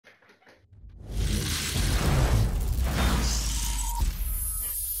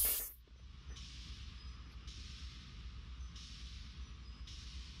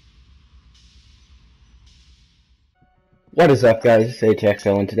What is up, guys? It's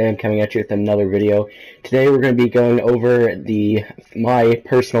HXL, and today I'm coming at you with another video. Today we're going to be going over my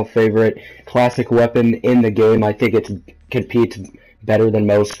personal favorite classic weapon in the game. I think it competes better than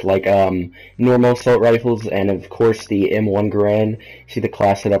most, like normal assault rifles, and of course the M1 Garand. See the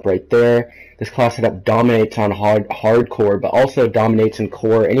class setup right there. This class setup dominates on hardcore, but also dominates in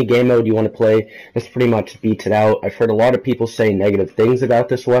core. Any game mode you want to play, this pretty much beats it out. I've heard a lot of people say negative things about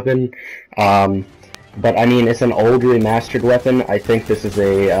this weapon. But I mean, it's an old remastered weapon. I think this is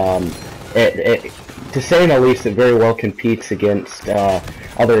a, to say the least, it very well competes against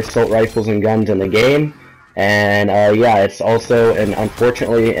other assault rifles and guns in the game. And yeah, it's also, and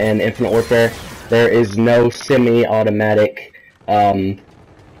unfortunately, in Infinite Warfare, there is no semi-automatic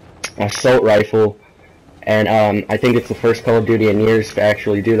assault rifle. And I think it's the first Call of Duty in years to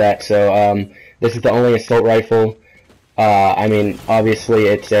actually do that. So this is the only assault rifle. I mean, obviously,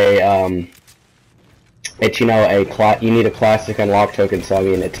 it's a you need a classic unlock token, so I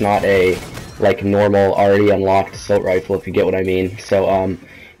mean it's not a like normal already unlocked assault rifle, if you get what I mean. So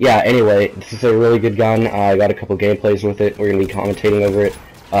yeah, anyway, this is a really good gun. I got a couple gameplays with it. We're gonna be commentating over it.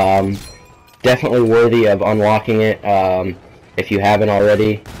 Definitely worthy of unlocking it if you haven't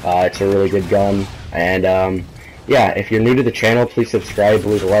already. It's a really good gun, and yeah, if you're new to the channel, please subscribe,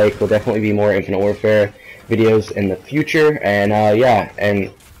 leave a like. There'll definitely be more Infinite Warfare videos in the future, and yeah,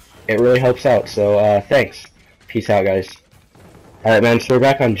 and it really helps out, so thanks. Peace out, guys. Alright, man, so we're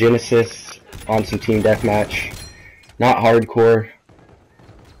back on Genesis on some team deathmatch. Not hardcore,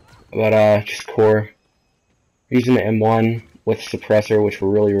 but just core. Using the M1 with suppressor, which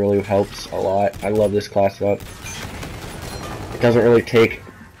really helps a lot. I love this class up. It doesn't really take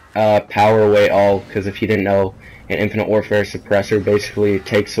power away at all, because if you didn't know, in Infinite Warfare, suppressor basically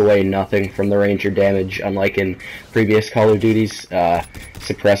takes away nothing from the range or damage, unlike in previous Call of Duties.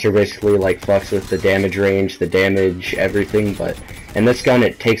 Suppressor basically like fucks with the damage range, the damage, everything, but in this gun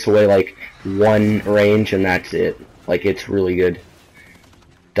it takes away like one range and that's it. Like, it's really good.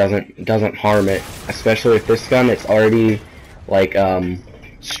 Doesn't harm it, especially with this gun. It's already like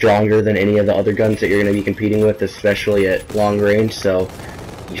stronger than any of the other guns that you're going to be competing with, especially at long range, so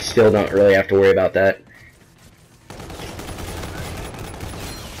you still don't really have to worry about that.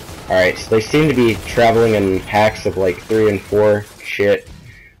 Alright, so they seem to be traveling in packs of like 3 and 4 shit.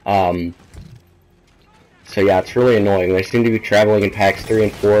 So yeah, it's really annoying. They seem to be traveling in packs 3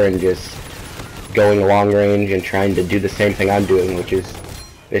 and 4 and just going long range and trying to do the same thing I'm doing, which is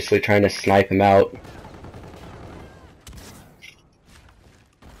basically trying to snipe them out.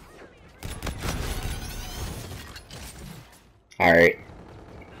 Alright.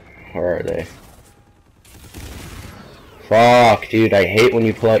 Where are they? Fuck, dude, I hate when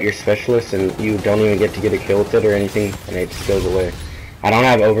you pull out your specialist and you don't even get to get a kill with it or anything, and it just goes away. I don't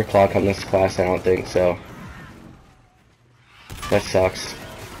have overclock on this class, I don't think, so that sucks.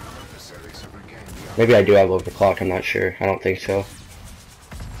 Maybe I do have overclock, I'm not sure. I don't think so.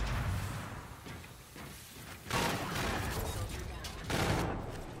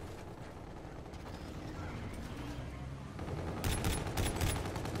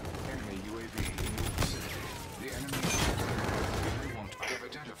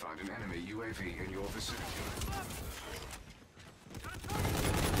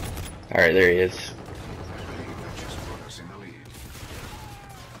 Alright, there he is.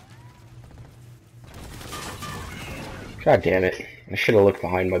 God damn it. I should have looked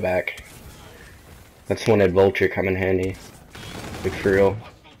behind my back. That's when a vulture come in handy. Like, for real.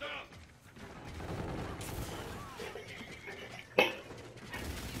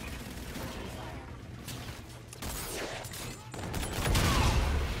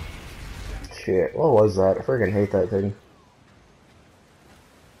 Shit, what was that? I freaking hate that thing.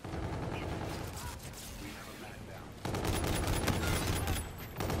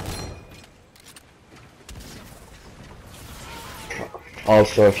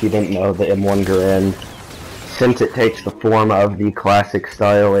 Also, if you didn't know, the M1 Garand, since it takes the form of the classic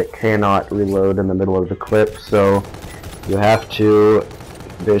style, it cannot reload in the middle of the clip, so you have to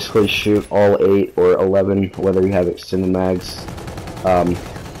basically shoot all 8 or 11, whether you have extended mags,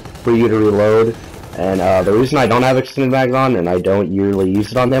 for you to reload. And the reason I don't have extended mags on, and I don't usually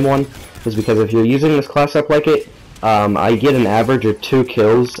use it on the M1, is because if you're using this class up like it, I get an average of 2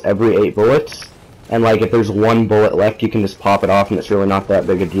 kills every 8 bullets. And like, if there's 1 bullet left, you can just pop it off and it's really not that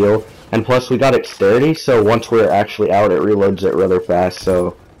big a deal. And plus, we got Dexterity, so once we're actually out, it reloads it rather fast,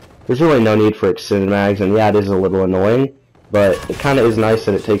 so there's really no need for extended mags. And yeah, it is a little annoying, but it kind of is nice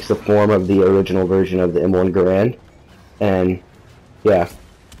that it takes the form of the original version of the M1 Garand. And yeah,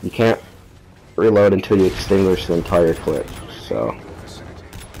 you can't reload until you extinguish the entire clip, so.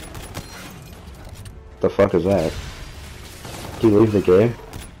 The fuck is that? Do you leave the game?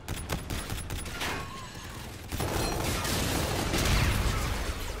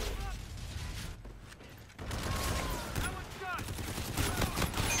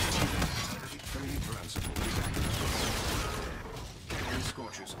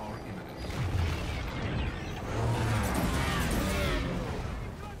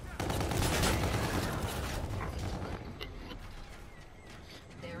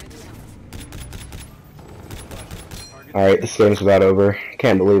 Alright, this game's about over.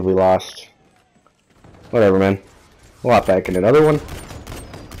 Can't believe we lost. Whatever, man. We'll hop back in another one.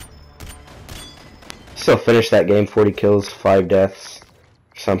 Still finished that game, 40 kills, 5 deaths.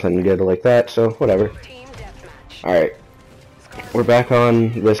 Something good like that, so whatever. Alright. We're back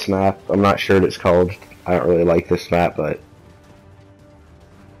on this map. I'm not sure what it's called. I don't really like this map, but...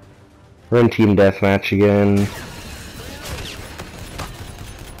 we're in team deathmatch again.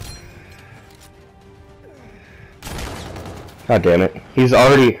 God damn it. He's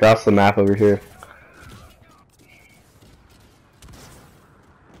already across the map over here.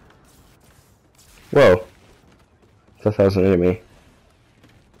 Whoa. I thought that was an enemy.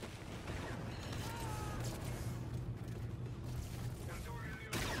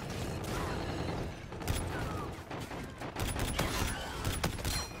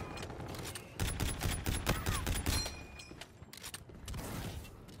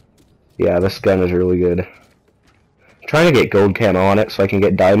 Yeah, this gun is really good. Trying to get gold camo on it so I can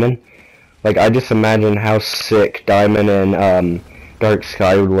get diamond. Like, I just imagine how sick diamond and dark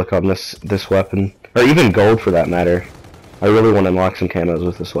sky would look on this weapon, or even gold for that matter. I really want to unlock some camos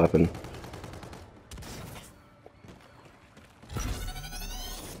with this weapon.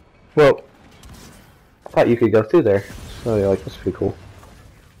 Well, I thought you could go through there. Oh yeah, like that's pretty cool.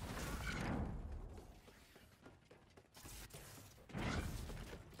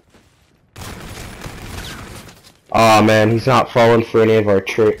 Aw, man, he's not falling for any of our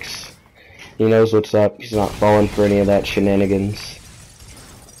tricks. He knows what's up. He's not falling for any of that shenanigans.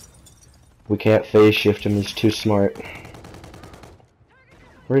 We can't phase shift him. He's too smart.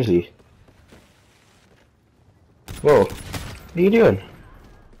 Where is he? Whoa. What are you doing?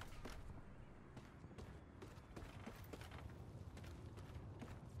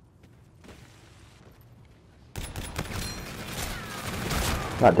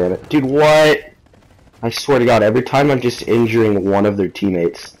 God damn it. Dude, what? I swear to God, every time I'm just injuring one of their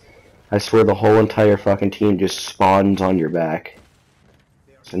teammates, I swear the whole entire fucking team just spawns on your back.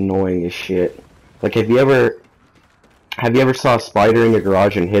 It's annoying as shit. Like, have you ever saw a spider in your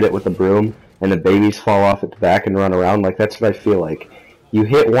garage and hit it with a broom, and the babies fall off its back and run around? Like, that's what I feel like. You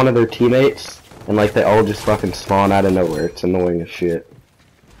hit one of their teammates, and like, they all just fucking spawn out of nowhere. It's annoying as shit.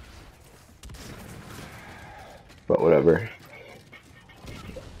 But whatever.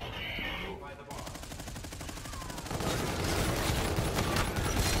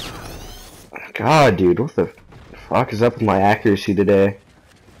 God, dude, what the fuck is up with my accuracy today?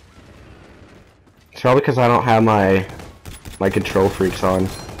 It's probably because I don't have my control freaks on.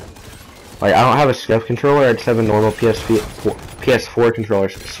 Like, I don't have a SCUF controller, I just have a normal PS4 controller,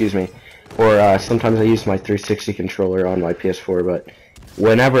 excuse me. Or sometimes I use my 360 controller on my PS4, but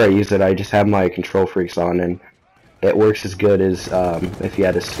whenever I use it, I just have my control freaks on, and it works as good as if you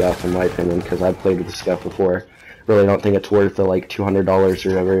had a SCUF, in my opinion, because I've played with the SCUF before. Really don't think it's worth the like $200 or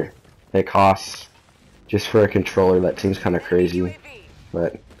whatever it costs just for a controller. That seems kind of crazy,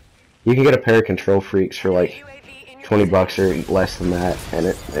 but you can get a pair of control freaks for like 20 bucks or less than that, and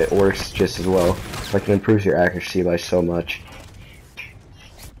it works just as well. Like, it improves your accuracy by so much.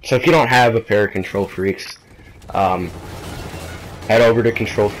 So if you don't have a pair of control freaks, head over to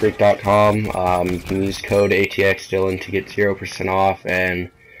controlfreak.com. You can use code ATXDylan to get 0% off, and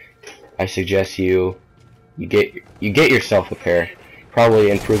I suggest you get yourself a pair.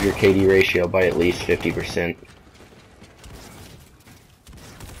 Probably improve your KD ratio by at least 50%.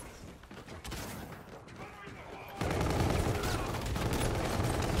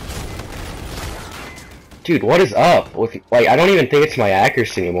 Dude, what is up with, like, I don't even think it's my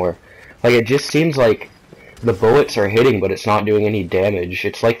accuracy anymore. Like, it just seems like the bullets are hitting, but it's not doing any damage.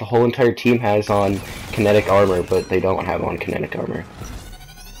 It's like the whole entire team has on kinetic armor, but they don't have on kinetic armor.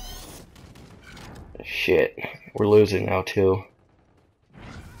 Shit, we're losing now too.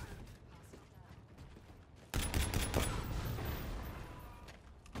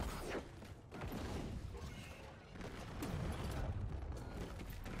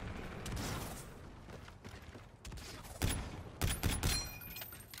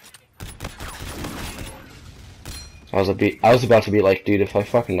 I was about to be like, dude, if I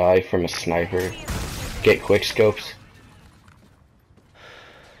fucking die from a sniper, get quick scopes.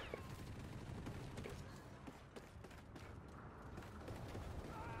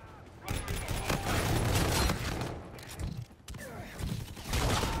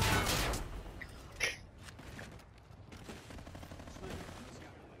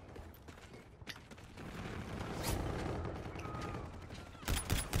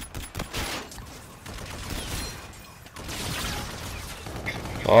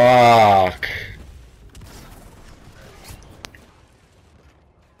 Fuck.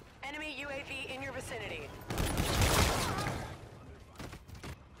 Enemy UAV in your vicinity.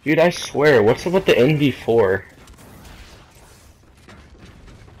 Dude, I swear, what's up with the NV4?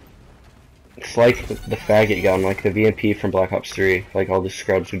 It's like the faggot gun, like the VMP from Black Ops 3. Like all the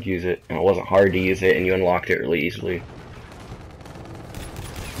scrubs would use it, and it wasn't hard to use it, and you unlocked it really easily.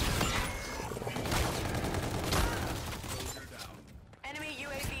 Enemy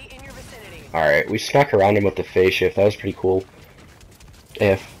UAV in your vicinity. Alright, we snuck around him with the phase shift. That was pretty cool.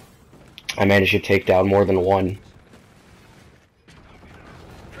 If I managed to take down more than one.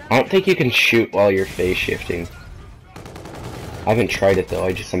 I don't think you can shoot while you're phase shifting. I haven't tried it though,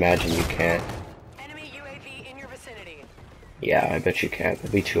 I just imagine you can't. Enemy UAV in your vicinity. Yeah, I bet you can't.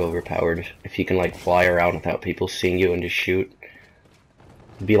 It'd be too overpowered. If you can like fly around without people seeing you and just shoot.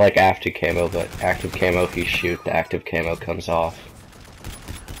 It'd be like active camo, but active camo, if you shoot, the active camo comes off.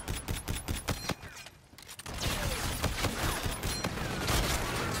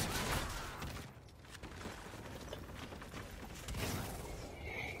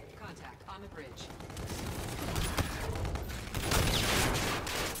 Contact on the bridge.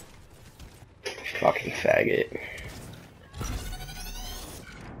 Fucking faggot.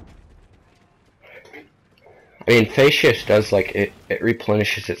 I mean, phase shift does, like, it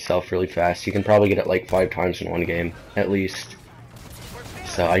replenishes itself really fast. You can probably get it like 5 times in one game, at least.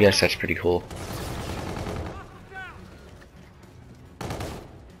 So I guess that's pretty cool.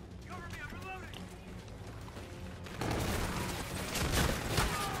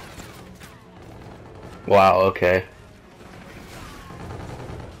 Wow, okay.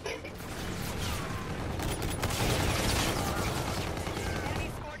 Enemy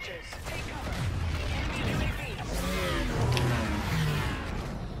scorchers. Take cover. Enemy UAV.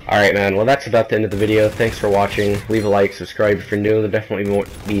 Alright man, well that's about the end of the video. Thanks for watching. Leave a like, subscribe if you're new. There'll definitely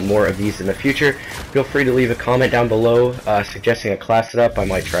be more of these in the future. Feel free to leave a comment down below suggesting a class setup. I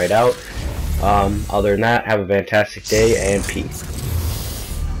might try it out. Other than that, have a fantastic day and peace.